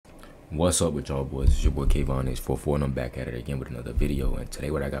What's up with y'all boys? It's your boy Kayvon H44 and I'm back at it again with another video. And today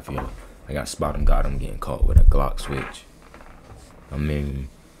what I got for y'all, I got SPOTEMGOTTEM getting caught with a GLOCK switch. I mean,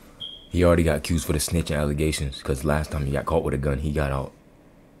 he already got accused for the snitching allegations because last time he got caught with a gun, he got out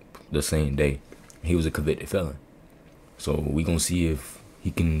the same day. He was a convicted felon. So we gonna see if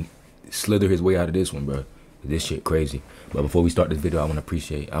he can slither his way out of this one, bro. This shit crazy. But before we start this video, I want to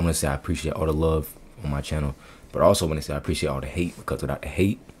say I appreciate all the love on my channel, but I also want to say I appreciate all the hate, because without the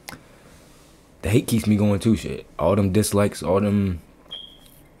hate keeps me going too. Shit, all them dislikes, all them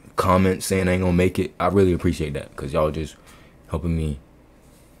comments saying I ain't gonna make it, I really appreciate that, because y'all just helping me,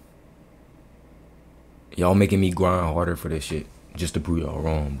 y'all making me grind harder for this shit just to prove y'all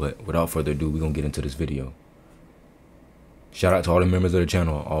wrong. But without further ado, we gonna get into this video. Shout out to all the members of the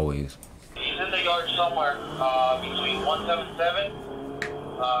channel always. He's in the yard somewhere between 177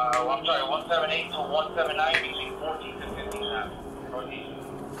 I'm sorry, 178 to 179, between 14th and 15th Northeast.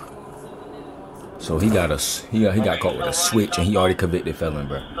 So he got caught with a switch, and he already convicted felon,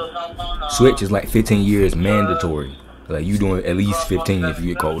 bro. Switch is like 15 years mandatory. Like, you doing at least 15 if you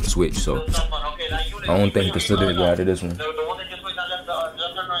get caught with a switch. So I don't think he considered it out of this one.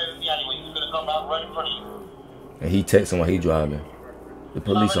 And he texting while he driving. The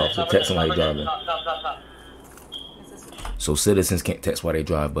police officer texting while he driving. So citizens can't text while they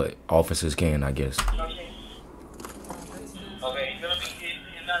drive, but officers can, I guess. Okay, he's gonna be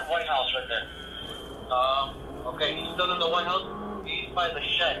in that White House right there. Okay, he's still in the White House. He's by the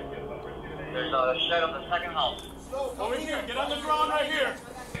shed. There's a shed on the second house. Over here, get on the ground right here.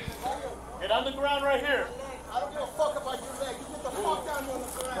 Get on the ground right here. I don't give a fuck about your leg. You get the fuck down on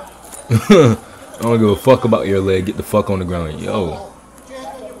the ground. I don't give a fuck about your leg. Get the fuck on the ground, yo.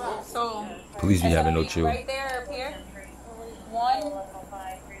 So Police be having no chill. right there, up here. One.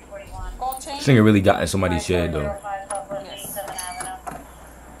 Gold chain. This nigga really got in somebody's shed though. Yes.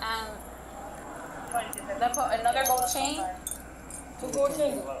 Then put another gold chain. 2 gold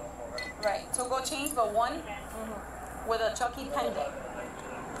chains. Right. 2 gold chains, but one with a Chucky pendant.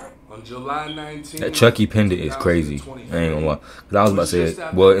 On July 19th, That Chucky pendant is crazy. I ain't gonna lie. Cause I was about to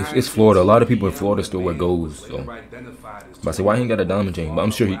say, well, it's Florida. A lot of people in Florida still wear golds. So, but I say, why he ain't got a diamond chain? But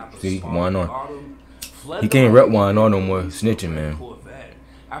I'm sure why not? He can't rep why not no more. Snitching, man.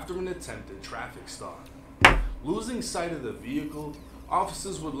 After an attempted traffic stop, losing sight of the vehicle,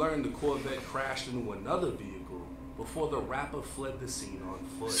 officers would learn the Corvette crashed into another vehicle before the rapper fled the scene on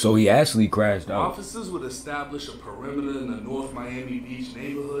foot. So he actually crashed out. Officers would establish a perimeter in the North Miami Beach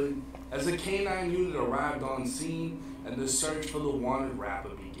neighborhood as a K-9 unit arrived on scene and the search for the wanted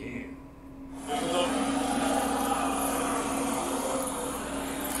rapper began.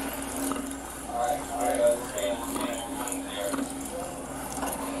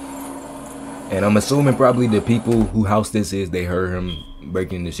 And I'm assuming probably the people who house this is, they heard him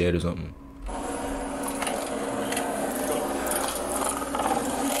breaking in the shed or something.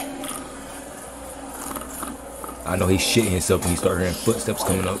 I know he's shitting himself when he started hearing footsteps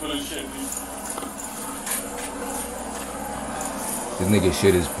coming up. This nigga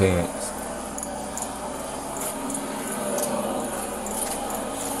shit his pants.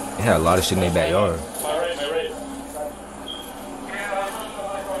 They had a lot of shit in their backyard.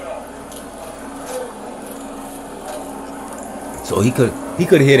 So he could have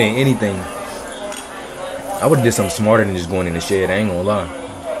hit in anything. I would have did something smarter than just going in the shed, I ain't gonna lie.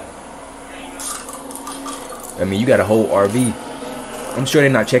 I mean, you got a whole RV. I'm sure they're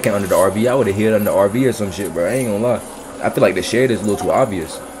not checking under the RV. I would have hid under the RV or some shit, bro. I ain't gonna lie. I feel like the shed is a little too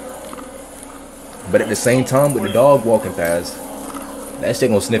obvious. But at the same time, with the dog walking past, that shit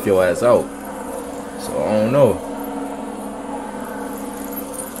gonna sniff your ass out. So I don't know.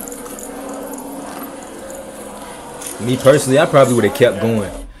 Me personally, I probably would have kept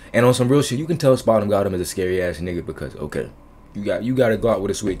going. And on some real shit, you can tell SPOTEMGOTTEM is a scary ass nigga because, okay, you got to go out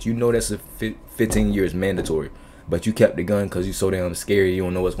with a switch. You know that's a 15 years mandatory, but you kept the gun because you so damn scary. You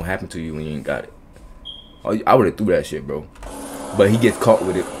don't know what's gonna happen to you when you ain't got it. I would have threw that shit, bro. But he gets caught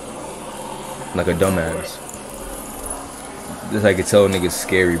with it like a dumbass. Just like I tell niggas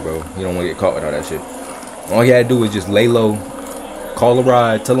scary, bro. You don't want to get caught with all that shit. All you had to do is just lay low, call a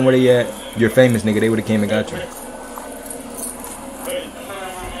ride, tell them where they at. You're famous, nigga. They would have came and got you.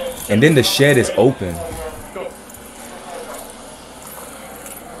 And then the shed is open.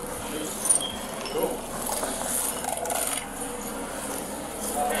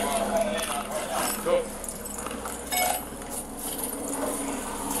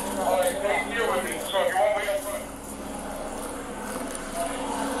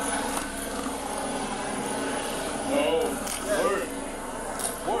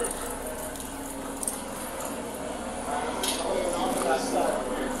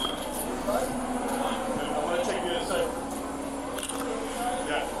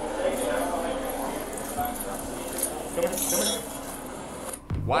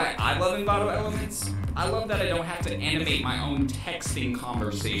 Envato elements. I love that I don't have to animate my own texting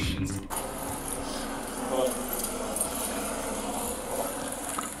conversations.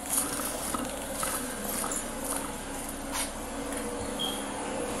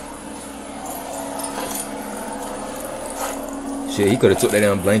 Shit, he could have took that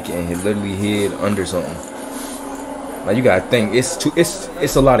damn blanket and he literally hid under something. Like, you gotta think,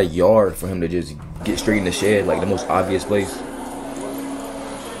 it's a lot of yard for him to just get straight in the shed, like the most obvious place.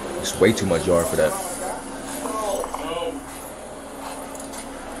 It's way too much yard for that.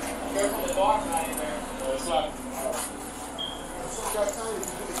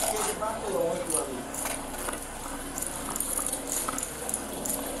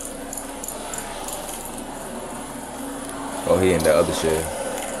 Oh, he in that other shed.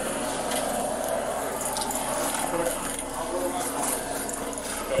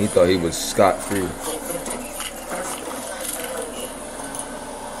 He thought he was scot-free.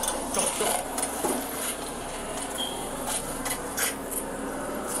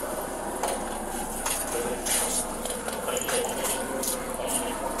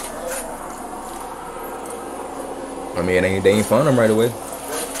 I mean, they ain't found him right away.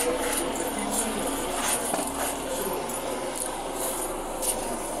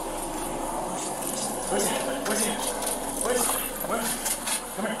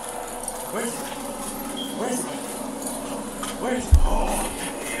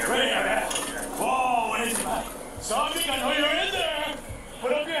 Zombie, I know you're in there.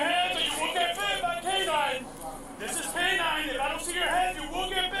 Put up your hands or you will get bit by K9. This is K9. If I don't see your head, you will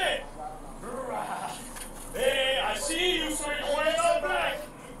get bit. Hey, I see you, sir. You're wearing all black.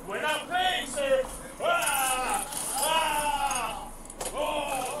 We're not playing, sir. Oh,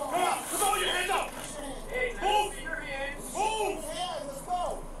 come on, your hands up. Move. Move.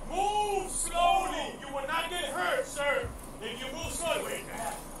 Move slowly. You will not get hurt, sir. If you move slowly.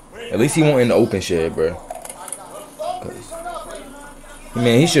 At least he won't in the open shed, bro.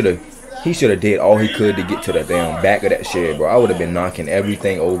 Man, he should have did all he could to get to the damn back of that shed, bro. I would have been knocking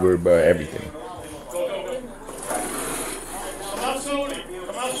everything over, bro. Everything. Come out slowly.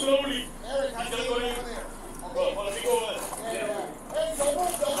 Come out slowly.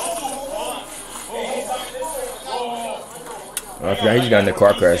 I forgot he just got in the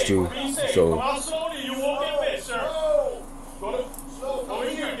car crash too. So. Come out slowly. You won't get bit, sir. Go in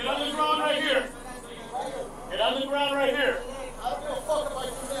here. Get on the ground right here. Get on the ground right here. I don't give a fuck about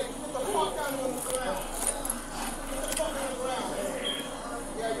your leg. You get the fuck down on the ground. Get the fuck on the ground.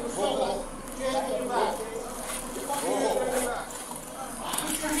 Yeah, you fuck up. Get your hands on your back. Get your fucking hands on your back.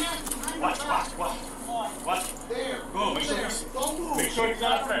 Put your hands behind your back. Watch. There. Go. Make sure Don't move. Make sure he's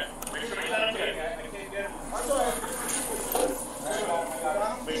not a threat. Make sure he's not a threat. I can't get him. That's all right.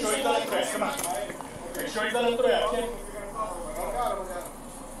 Make sure he's not a threat. Come on. Make sure he's not a threat. Okay?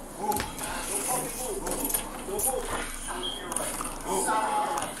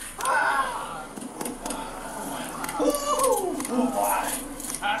 Good boy.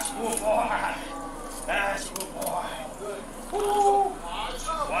 That's good boy. That's good boy.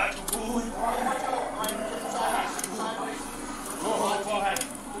 Watch good boy.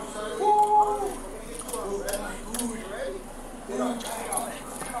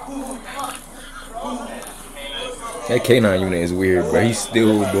 That K9 unit is weird, bro. He's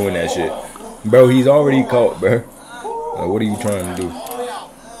still doing that shit. Bro, he's already caught, bro. Like, what are you trying to do?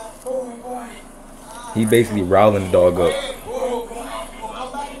 He basically riling the dog up. We'll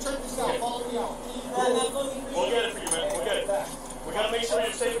get it for you, man. We'll get it. We gotta make sure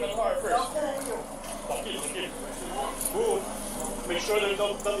you're safe in the car first. Make sure there's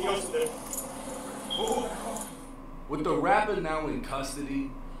nothing else in there. With the rapper now in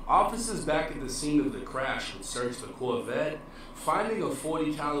custody, officers back at the scene of the crash would search the Corvette, finding a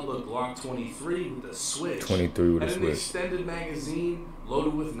 40 caliber Glock 23 with a switch 23 with a and switch. an extended magazine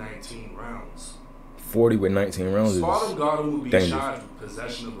loaded with 19 rounds. 40 with 19 rounds is SPOTEMGOTTEM would be dangerous. charged with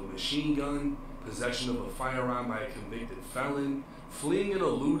possession of a machine gun, possession of a firearm by a convicted felon, fleeing and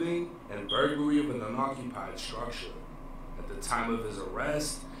eluding, and burglary of an unoccupied structure. At the time of his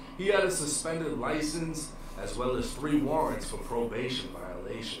arrest, he had a suspended license as well as 3 warrants for probation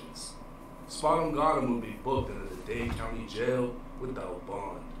violations. SPOTEMGOTTEM would be booked into the Dade County Jail without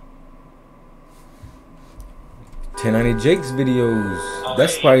bond. 1090 Jake's videos,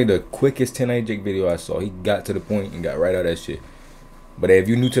 that's probably the quickest 1090 Jake video I saw. He got to the point and got right out of that shit. But if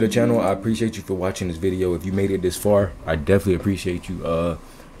you're new to the channel, I appreciate you for watching this video. If you made it this far, I definitely appreciate you.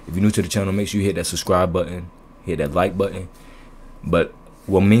 If you're new to the channel, make sure you hit that subscribe button, hit that like button. But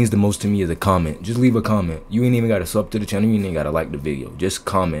what means the most to me is a comment. Just leave a comment. You ain't even got to sub to the channel. You ain't even got to like the video. Just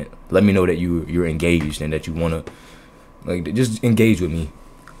comment. Let me know that you're engaged and that you want to, like, just engage with me.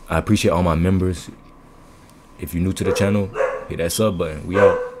 I appreciate all my members. If you're new to the channel, hit that sub button. We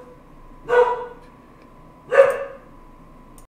out.